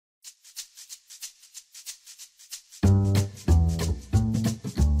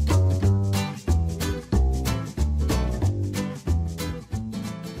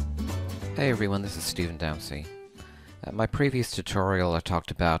Hey everyone, this is Stephen Dempsey. In my previous tutorial I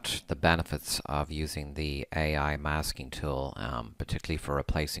talked about the benefits of using the AI masking tool, particularly for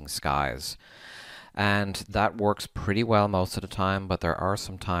replacing skies. And that works pretty well most of the time, but there are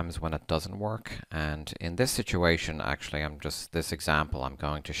some times when it doesn't work. And in this situation, actually, this example, I'm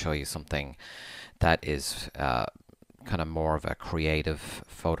going to show you something that is kind of more of a creative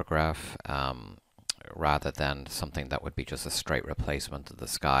photograph. Rather than something that would be just a straight replacement of the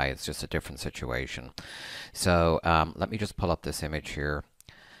sky. It's just a different situation. So let me just pull up this image here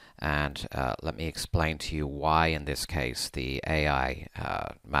and let me explain to you why in this case the AI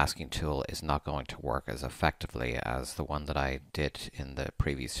masking tool is not going to work as effectively as the one that I did in the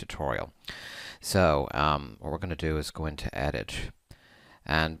previous tutorial. So what we're going to do is go into edit,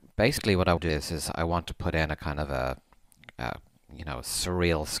 and basically what I'll do is I want to put in a kind of a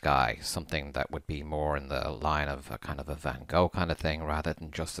surreal sky, something that would be more in the line of a kind of a Van Gogh kind of thing rather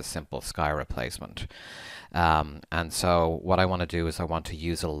than just a simple sky replacement. And so what I want to do is I want to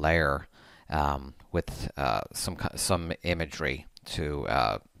use a layer with some imagery to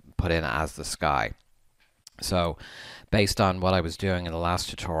put in as the sky. So based on what I was doing in the last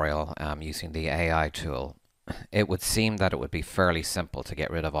tutorial using the AI tool, it would seem that it would be fairly simple to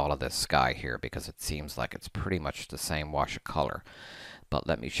get rid of all of this sky here, because it seems like it's pretty much the same wash of color. But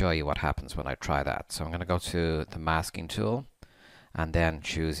let me show you what happens when I try that. So I'm going to go to the masking tool and then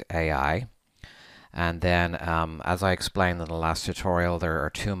choose AI. And then as I explained in the last tutorial, there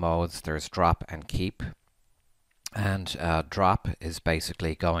are two modes. There's drop and keep. And drop is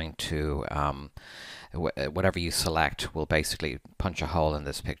basically going to whatever you select will basically punch a hole in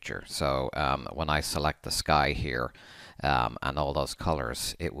this picture. So when I select the sky here and all those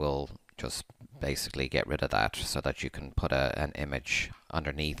colors, it will just basically get rid of that so that you can put an image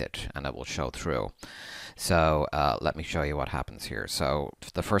underneath it and it will show through. So let me show you what happens here. So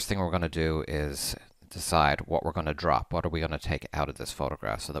the first thing we're going to do is decide what we're going to drop. What are we going to take out of this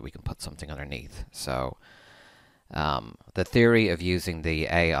photograph so that we can put something underneath? So the theory of using the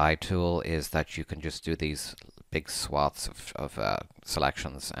AI tool is that you can just do these big swaths of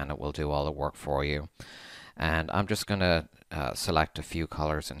selections and it will do all the work for you. And I'm just going to select a few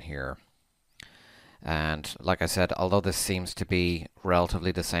colors in here. And like I said, although this seems to be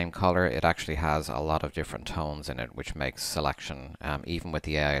relatively the same color, it actually has a lot of different tones in it, which makes selection, even with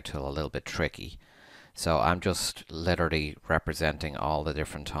the AI tool, a little bit tricky. So I'm just literally representing all the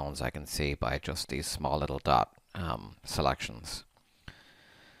different tones I can see by just these small little dot selections.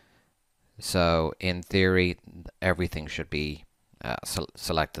 So in theory, everything should be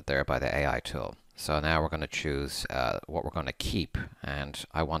selected there by the AI tool. So now we're going to choose what we're going to keep, and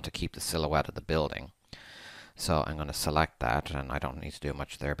I want to keep the silhouette of the building. So I'm going to select that, and I don't need to do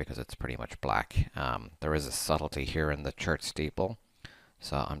much there because it's pretty much black. There is a subtlety here in the church steeple,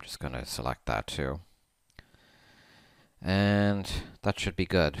 so I'm just going to select that too. And that should be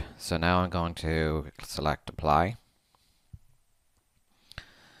good. So now I'm going to select apply.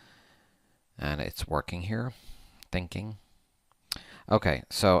 And it's working here, thinking. Okay,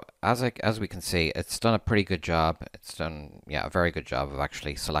 so as we can see, it's done a pretty good job. It's done, a very good job of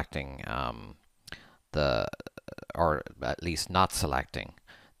actually selecting or at least not selecting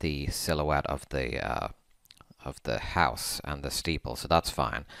the silhouette of the house and the steeple, so that's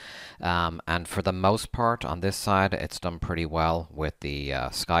fine. And for the most part on this side, it's done pretty well with the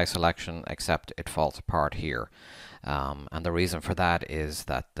sky selection, except it falls apart here. And the reason for that is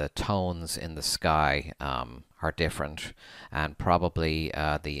that the tones in the sky are different, and probably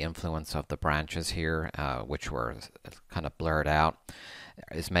the influence of the branches here, which were kind of blurred out,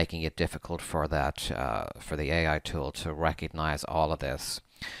 is making it difficult for for the AI tool to recognize all of this.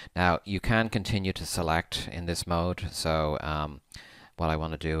 Now you can continue to select in this mode. So what I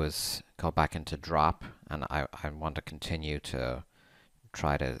want to do is go back into drop, and I want to continue to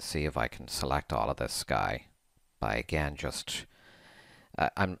try to see if I can select all of this sky by, again, just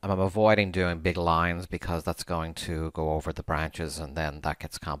I'm avoiding doing big lines because that's going to go over the branches and then that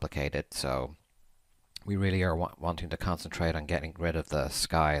gets complicated. So we really are wanting to concentrate on getting rid of the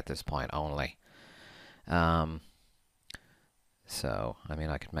sky at this point only. So, I mean,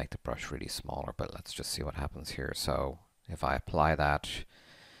 I could make the brush really smaller, but let's just see what happens here. So if I apply that,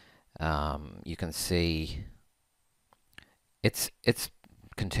 you can see it's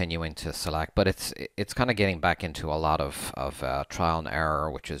continuing to select, but it's kind of getting back into a lot of trial and error,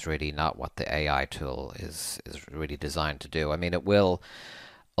 which is really not what the AI tool is really designed to do. I mean, it will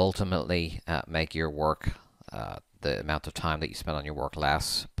ultimately make your work, the amount of time that you spend on your work,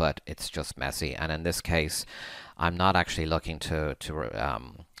 less, but it's just messy. And in this case, I'm not actually looking to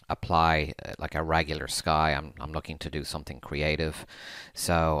apply like a regular sky. I'm looking to do something creative.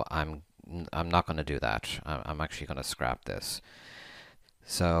 So I'm I'm not going to do that. I'm actually going to scrap this.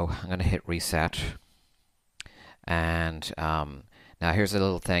 So I'm going to hit reset. And now here's a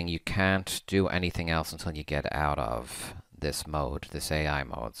little thing. You can't do anything else until you get out of this mode, this AI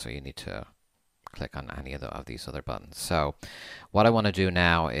mode. So you need to click on any of these other buttons. So what I want to do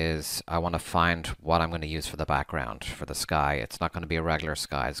now is I want to find what I'm going to use for the background for the sky. It's not going to be a regular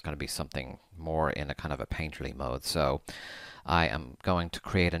sky. It's going to be something more in a kind of a painterly mode. So I am going to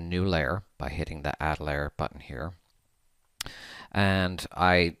create a new layer by hitting the Add Layer button here. And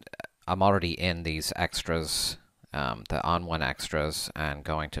I'm already in these extras, the ON1 extras, and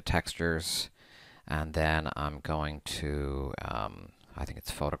going to Textures. And then I'm going to, I think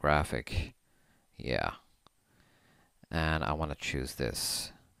it's Photographic. Yeah. And I want to choose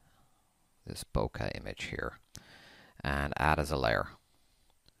this bokeh image here and add as a layer.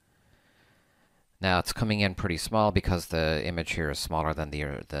 Now it's coming in pretty small because the image here is smaller than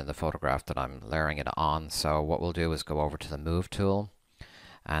the photograph that I'm layering it on. So what we'll do is go over to the Move tool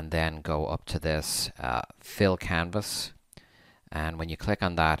and then go up to this Fill Canvas. And when you click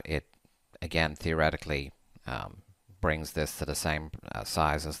on that, it again theoretically brings this to the same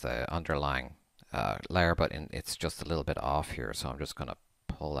size as the underlying layer, but it's just a little bit off here, so I'm just going to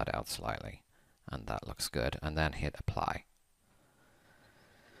pull that out slightly, and that looks good, and then hit Apply.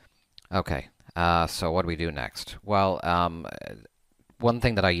 Okay, so what do we do next? Well, one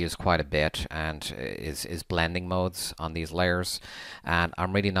thing that I use quite a bit and is blending modes on these layers, and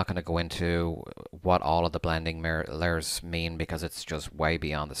I'm really not going to go into what all of the blending layers mean because it's just way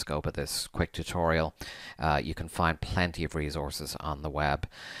beyond the scope of this quick tutorial. You can find plenty of resources on the web.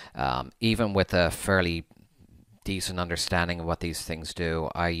 Even with a fairly decent understanding of what these things do,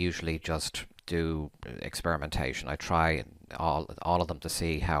 I usually just do experimentation. I try all of them to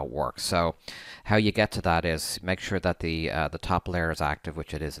see how it works. So how you get to that is make sure that the top layer is active,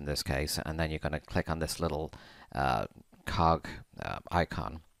 which it is in this case, and then you're going to click on this little cog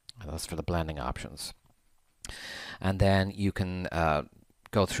icon. That's for the blending options. And then you can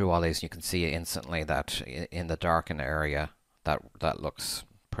go through all these. You can see instantly that in the darkened area that looks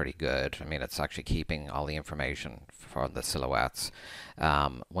pretty good. I mean, it's actually keeping all the information for the silhouettes.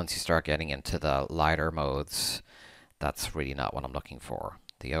 Once you start getting into the lighter modes, that's really not what I'm looking for.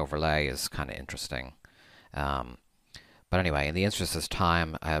 The overlay is kind of interesting. But anyway, in the interest of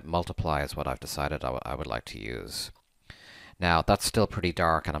time, multiply is what I've decided I would like to use. Now, that's still pretty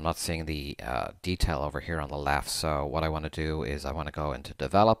dark, and I'm not seeing the detail over here on the left. So what I want to do is I want to go into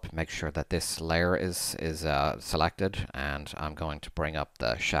Develop, make sure that this layer is selected, and I'm going to bring up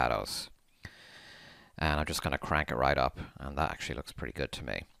the shadows. And I'm just going to crank it right up, and that actually looks pretty good to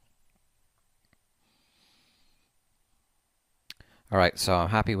me. All right, so I'm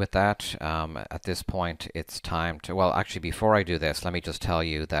happy with that. At this point, it's time to, well, actually, before I do this, let me just tell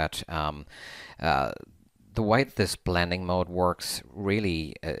you that the way this blending mode works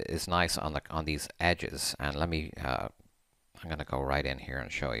really is nice on these edges. And let me, I'm going to go right in here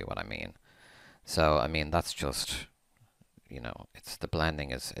and show you what I mean. So, I mean, that's just, you know, it's the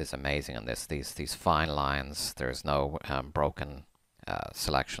blending is amazing on this. These fine lines, there's no broken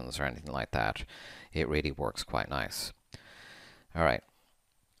selections or anything like that. It really works quite nice. All right,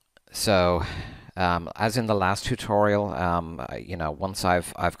 so as in the last tutorial, you know, once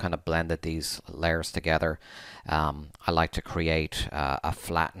I've kind of blended these layers together, I like to create a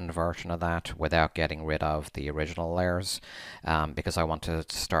flattened version of that without getting rid of the original layers, because I want to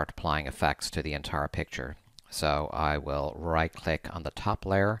start applying effects to the entire picture. So I will right-click on the top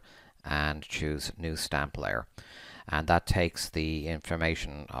layer and choose New Stamp Layer. And that takes the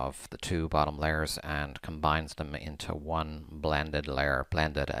information of the two bottom layers and combines them into one blended layer,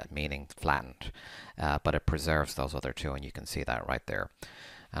 blended meaning flattened, but it preserves those other two, and you can see that right there.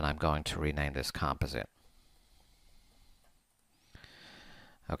 And I'm going to rename this Composite.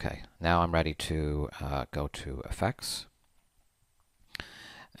 Okay, now I'm ready to go to Effects.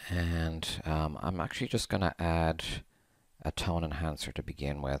 And I'm actually just going to add a tone enhancer to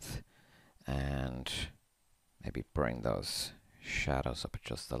begin with, and maybe bring those shadows up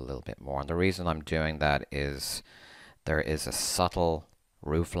just a little bit more. And the reason I'm doing that is there is a subtle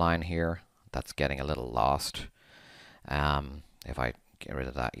roof line here that's getting a little lost. If I get rid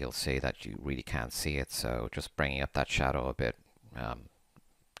of that, you'll see that you really can't see it. So just bringing up that shadow a bit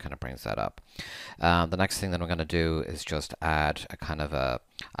kind of brings that up. The next thing that I'm going to do is just add a kind of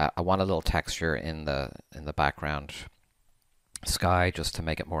I want a little texture in the background sky just to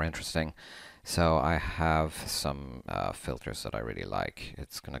make it more interesting. So I have some filters that I really like.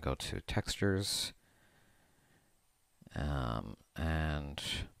 It's going to go to Textures, and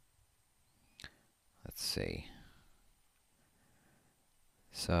let's see.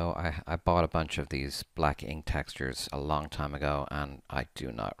 So I bought a bunch of these black ink textures a long time ago, and I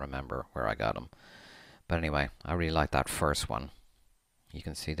do not remember where I got them. But anyway, I really like that first one. You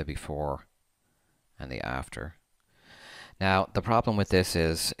can see the before and the after. Now, the problem with this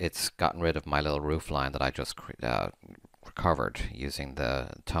is it's gotten rid of my little roof line that I just recovered using the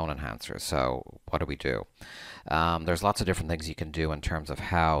tone enhancer. So what do we do? There's lots of different things you can do in terms of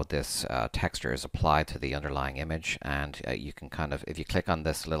how this texture is applied to the underlying image, and you can kind of, if you click on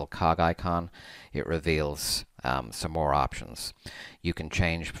this little cog icon, it reveals some more options. You can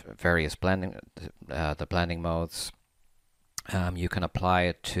change various blending, the blending modes. You can apply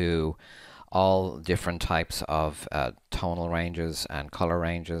it to all different types of tonal ranges and color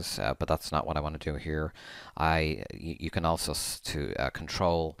ranges, but that's not what I want to do here. You can also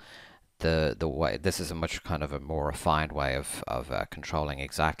control the way. This is a much kind of a more refined way of controlling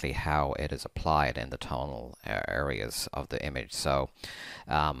exactly how it is applied in the tonal areas of the image. So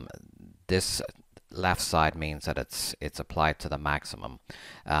this left side means that it's applied to the maximum.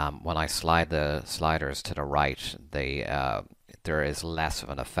 When I slide the sliders to the right, there is less of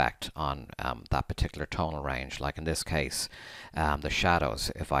an effect on that particular tonal range. Like in this case, the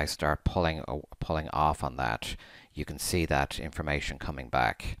shadows, if I start pulling off on that, you can see that information coming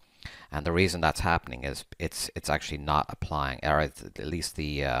back. And the reason that's happening is it's actually not applying, or at least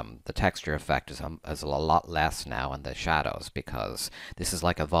the texture effect is a lot less now in the shadows, because this is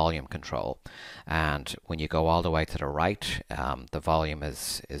like a volume control. And when you go all the way to the right, the volume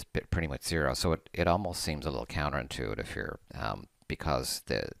is pretty much zero. So it almost seems a little counterintuitive here, because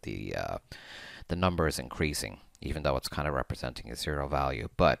the number is increasing, even though it's kind of representing a zero value.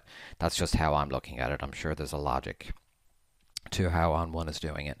 But that's just how I'm looking at it. I'm sure there's a logic to how ON1 is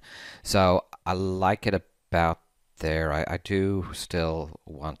doing it. So I like it about there. I do still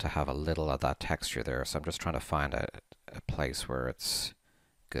want to have a little of that texture there, so I'm just trying to find a place where it's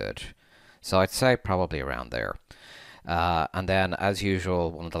good. So I'd say probably around there. And then, as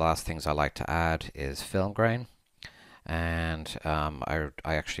usual, one of the last things I like to add is film grain. And I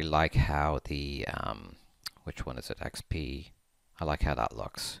actually like how the, which one is it, XP? I like how that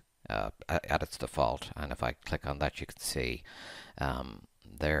looks at its default, and if I click on that, you can see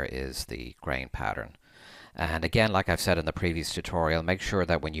there is the grain pattern. And again, like I've said in the previous tutorial, make sure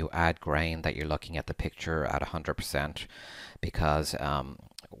that when you add grain that you're looking at the picture at 100%, because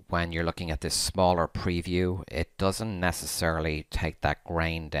when you're looking at this smaller preview, it doesn't necessarily take that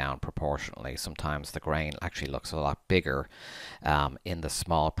grain down proportionally. Sometimes the grain actually looks a lot bigger in the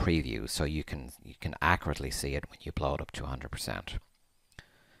small preview, so you can accurately see it when you blow it up to 100%.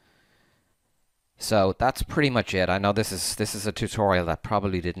 So that's pretty much it. I know this is a tutorial that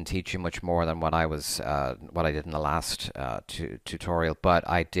probably didn't teach you much more than what I did in the last tutorial, but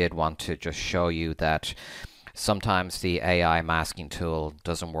I did want to just show you that sometimes the AI masking tool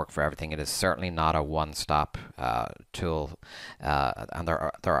doesn't work for everything. It is certainly not a one-stop tool, and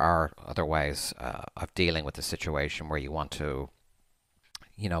there are other ways of dealing with the situation where you want to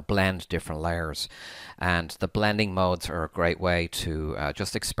blend different layers, and the blending modes are a great way to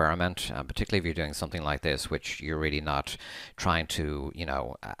just experiment, particularly if you're doing something like this, which you're really not trying to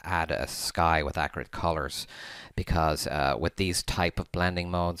add a sky with accurate colors, because with these type of blending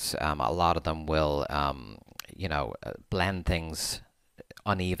modes, a lot of them will blend things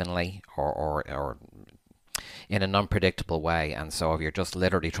unevenly or in an unpredictable way. And so if you're just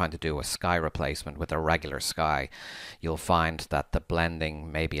literally trying to do a sky replacement with a regular sky, you'll find that the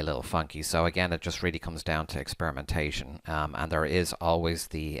blending may be a little funky. So again, it just really comes down to experimentation, and there is always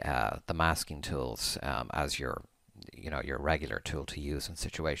the masking tools as your regular tool to use in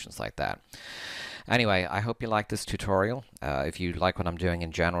situations like that. Anyway, I hope you like this tutorial. If you like what I'm doing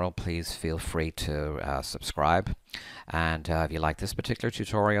in general, please feel free to subscribe. And if you like this particular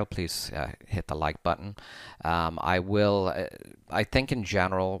tutorial, please hit the like button. I think in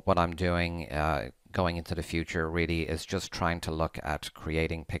general what I'm doing going into the future really is just trying to look at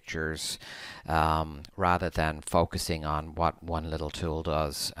creating pictures rather than focusing on what one little tool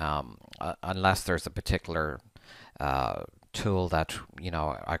does, unless there's a particular tool that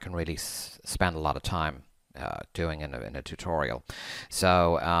I can really spend a lot of time doing in a tutorial.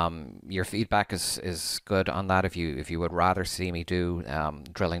 So your feedback is good on that if you would rather see me do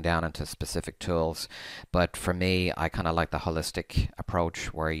drilling down into specific tools. But for me, I kind of like the holistic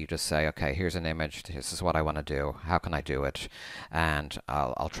approach where you just say, okay, here's an image, this is what I want to do, how can I do it, and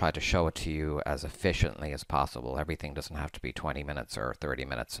I'll try to show it to you as efficiently as possible. Everything doesn't have to be 20 minutes or 30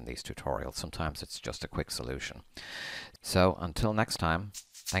 minutes in these tutorials. Sometimes it's just a quick solution. So until next time,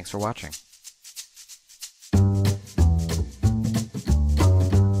 thanks for watching.